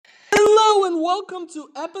and welcome to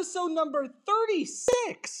episode number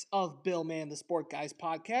 36 of Bill Man, the Sport Guys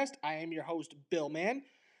podcast. I am your host, Bill Man,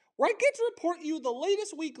 where I get to report you the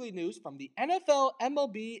latest weekly news from the NFL,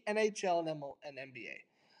 MLB, NHL, and NBA.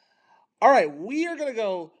 All right, we are going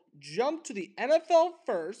to jump to the NFL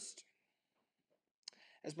first.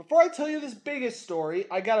 As before I tell you this biggest story,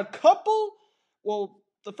 I got a couple,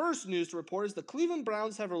 the first news to report is the Cleveland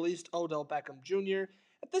Browns have released Odell Beckham Jr.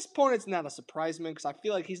 At this point, it's not a surprise because I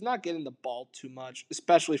feel like he's not getting the ball too much,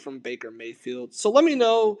 especially from Baker Mayfield. So let me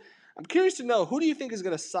know. I'm curious to know, who do you think is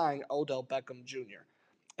going to sign Odell Beckham Jr.?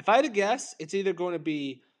 If I had to guess, it's either going to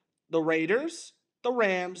be the Raiders, the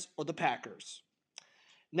Rams, or the Packers.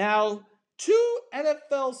 Now, two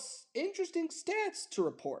NFL interesting stats to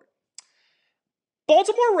report.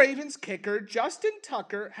 Baltimore Ravens kicker Justin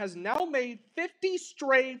Tucker has now made 50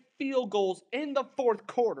 straight field goals in the fourth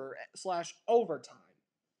quarter / overtime.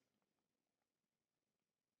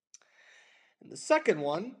 And the second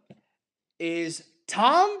one is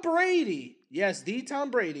Tom Brady. Yes, the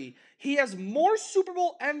Tom Brady. He has more Super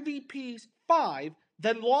Bowl MVPs, 5,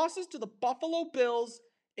 than losses to the Buffalo Bills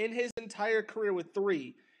in his entire career with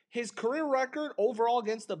 3. His career record overall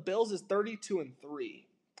against the Bills is 32-3.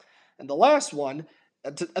 And the last one,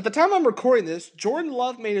 at the time I'm recording this, Jordan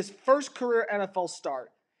Love made his first career NFL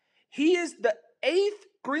start. He is the 8th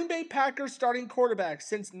Green Bay Packers starting quarterback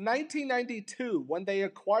since 1992 when they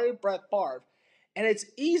acquired Brett Favre. And it's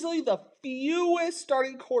easily the fewest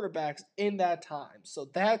starting quarterbacks in that time. So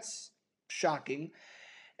that's shocking.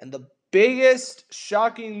 And the biggest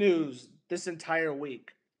shocking news this entire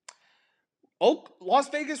week. Las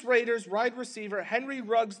Vegas Raiders wide receiver Henry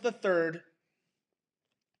Ruggs III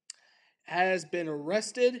has been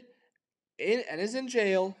arrested and is in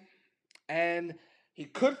jail, and he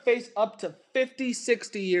could face up to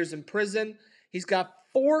 50-60 years in prison. He's got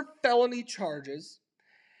 4 felony charges.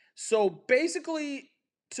 So basically,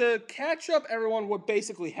 to catch up everyone what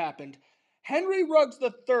basically happened, Henry Ruggs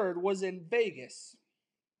III was in Vegas,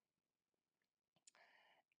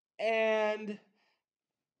 and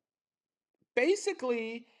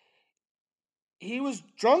basically he was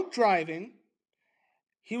drunk driving.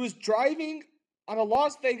 He was driving on a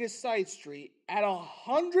Las Vegas side street at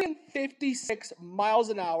 156 miles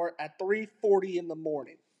an hour at 3:40 in the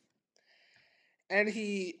morning. And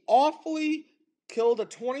he awfully killed a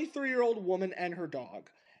 23-year-old woman and her dog.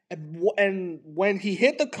 And when he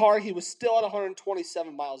hit the car, he was still at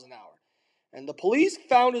 127 miles an hour. And the police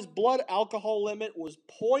found his blood alcohol limit was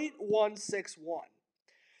 0.161.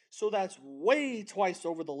 So that's way twice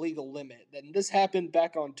over the legal limit. And this happened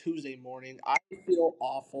back on Tuesday morning. I feel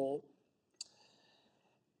awful.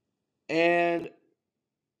 And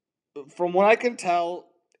from what I can tell,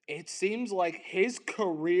 it seems like his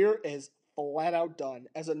career is flat out done.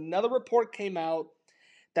 As another report came out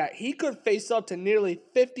that he could face up to nearly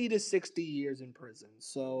 50 to 60 years in prison.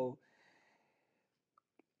 So,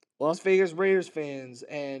 Las Vegas Raiders fans,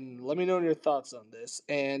 and let me know your thoughts on this.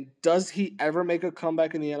 And does he ever make a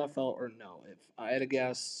comeback in the NFL or no? If I had to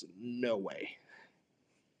guess, no way.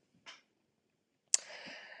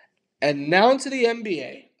 And now into the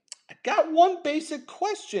NBA. I got one basic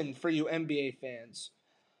question for you NBA fans.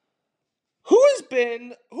 Who do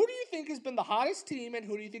you think has been the hottest team and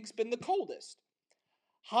who do you think has been the coldest?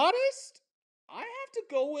 Hottest, I have to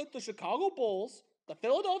go with the Chicago Bulls, the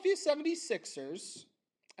Philadelphia 76ers,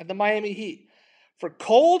 and the Miami Heat. For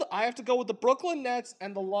cold, I have to go with the Brooklyn Nets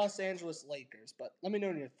and the Los Angeles Lakers. But let me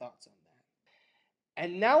know your thoughts on that.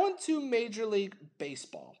 And now into Major League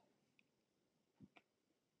Baseball.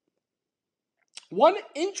 One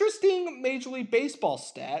interesting Major League Baseball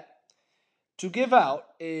stat to give out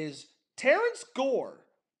is Terrence Gore,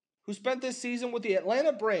 who spent this season with the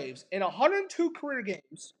Atlanta Braves in 102 career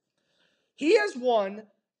games. He has won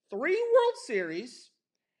 3 World Series.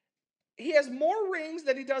 He has more rings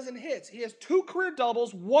than he does in hits. He has 2 career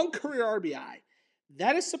doubles, 1 career RBI.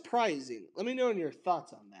 That is surprising. Let me know your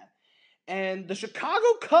thoughts on that. And the Chicago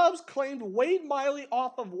Cubs claimed Wade Miley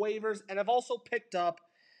off of waivers and have also picked up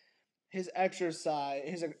his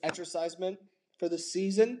exercisement for the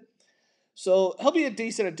season. So he'll be a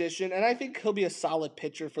decent addition, and I think he'll be a solid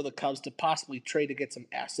pitcher for the Cubs to possibly trade to get some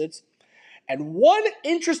assets. And one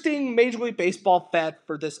interesting Major League Baseball fact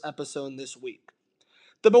for this episode this week.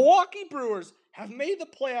 The Milwaukee Brewers have made the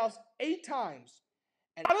playoffs 8 times.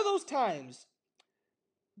 And out of those times,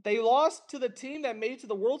 they lost to the team that made it to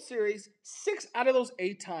the World Series 6 out of those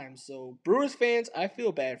 8 times. So Brewers fans, I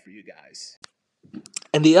feel bad for you guys.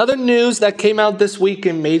 And the other news that came out this week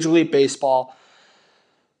in Major League Baseball,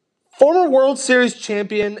 former World Series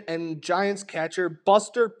champion and Giants catcher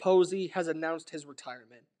Buster Posey has announced his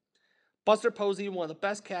retirement. Buster Posey, one of the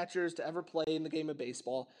best catchers to ever play in the game of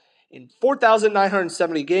baseball. In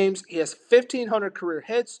 4,970 games, he has 1,500 career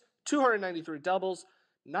hits, 293 doubles,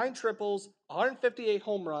 9 triples, 158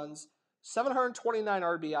 home runs, 729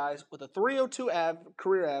 RBIs with a 302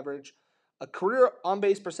 career average, a career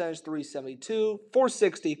on-base percentage 372,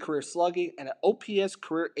 460 career slugging, and an OPS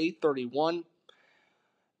career 831.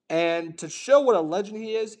 And to show what a legend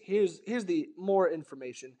he is, here's the more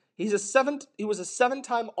information. He was a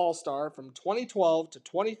 7-time All-Star from 2012 to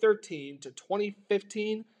 2013 to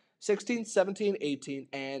 2015, 16, 17, 18,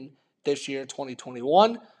 and this year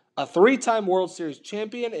 2021. A 3-time World Series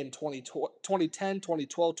champion in 2010,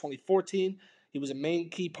 2012, 2014. He was a main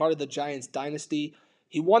key part of the Giants dynasty.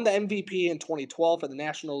 He won the MVP in 2012 for the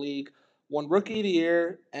National League, won Rookie of the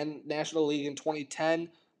Year and National League in 2010,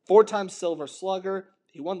 4-time Silver Slugger.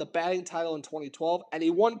 He won the batting title in 2012, and he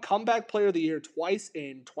won Comeback Player of the Year twice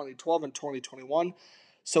in 2012 and 2021.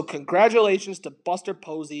 So congratulations to Buster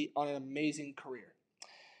Posey on an amazing career.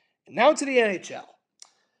 And now to the NHL.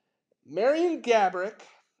 Marian Gaborik,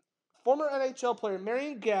 former NHL player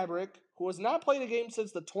Marian Gaborik, who has not played a game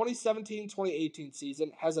since the 2017-2018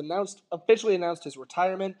 season, has officially announced his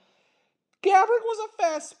retirement. Gaborik was a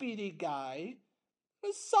fast, speedy guy.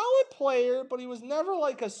 A solid player, but he was never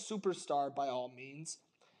like a superstar by all means.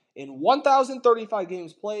 In 1,035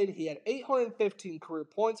 games played, he had 815 career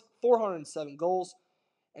points, 407 goals,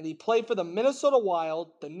 and he played for the Minnesota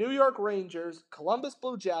Wild, the New York Rangers, Columbus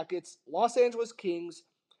Blue Jackets, Los Angeles Kings,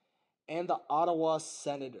 and the Ottawa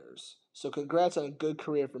Senators. So congrats on a good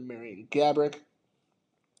career for Marian Gaborik.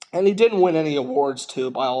 And he didn't win any awards too,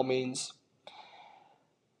 by all means.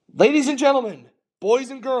 Ladies and gentlemen, boys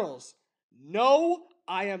and girls, no,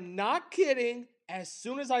 I am not kidding as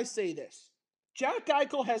soon as I say this. Jack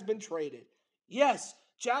Eichel has been traded. Yes,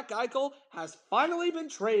 Jack Eichel has finally been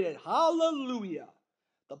traded. Hallelujah.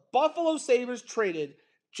 The Buffalo Sabres traded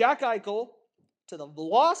Jack Eichel to the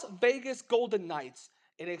Las Vegas Golden Knights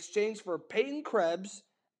in exchange for Peyton Krebs,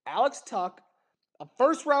 Alex Tuch, a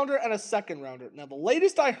first rounder, and a second rounder. Now, the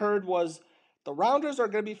latest I heard was the rounders are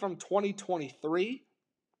going to be from 2023.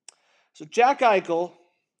 So Jack Eichel,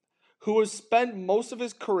 who has spent most of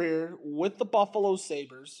his career with the Buffalo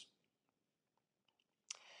Sabres,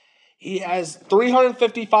 he has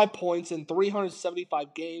 355 points in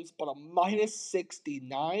 375 games, but a minus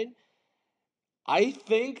 69. I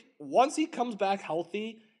think once he comes back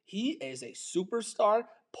healthy, he is a superstar.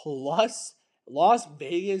 Plus, Las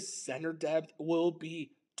Vegas center depth will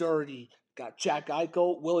be dirty. Got Jack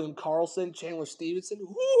Eichel, William Karlsson, Chandler Stevenson.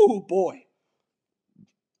 Ooh, boy.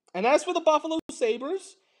 And as for the Buffalo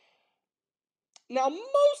Sabres, now most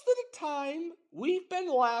of the time, we've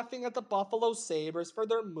been laughing at the Buffalo Sabres for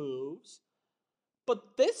their moves.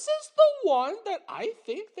 But this is the one that I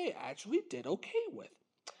think they actually did okay with.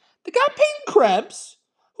 They got Peyton Krebs,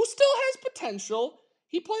 who still has potential.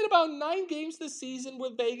 He played about 9 games this season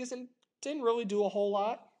with Vegas and didn't really do a whole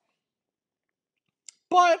lot.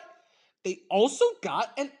 But they also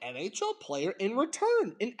got an NHL player in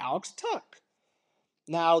return in Alex Tuch.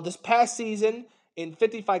 Now, this past season, in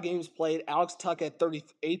 55 games played, Alex Tuch had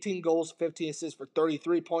 18 goals, 15 assists for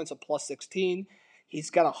 33 points, a plus 16. He's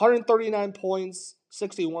got 139 points,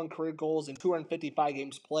 61 career goals in 255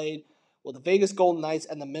 games played with the Vegas Golden Knights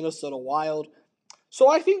and the Minnesota Wild. So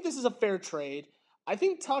I think this is a fair trade. I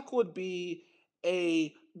think Tuch would be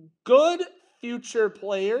a good future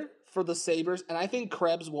player for the Sabres, and I think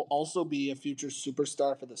Krebs will also be a future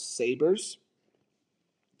superstar for the Sabres.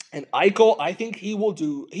 And Eichel, I think he will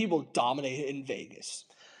dominate in Vegas.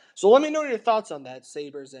 So let me know your thoughts on that,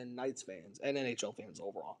 Sabres and Knights fans and NHL fans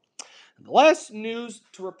overall. And the last news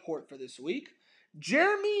to report for this week,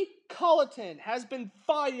 Jeremy Colliton has been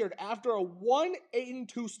fired after a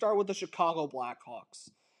 1-8-2 start with the Chicago Blackhawks.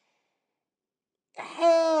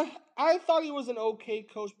 I thought he was an okay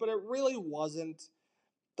coach, but it really wasn't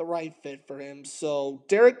the right fit for him. So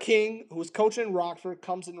Derek King, who was coaching in Rockford,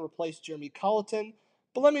 comes in to replace Jeremy Colliton.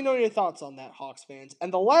 But let me know your thoughts on that, Hawks fans.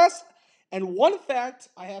 And the last and one fact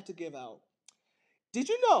I have to give out. Did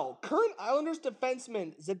you know current Islanders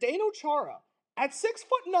defenseman Zdeno Chara, at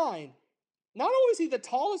 6'9", not only is he the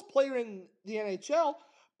tallest player in the NHL,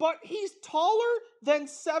 but he's taller than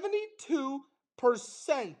 72%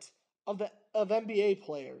 of NBA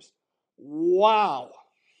players. Wow.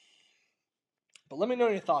 But let me know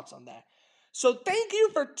your thoughts on that. So thank you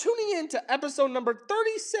for tuning in to episode number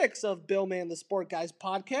 36 of Bill Man the Sport Guys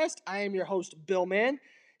podcast. I am your host, Bill Man.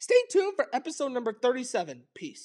 Stay tuned for episode number 37. Peace.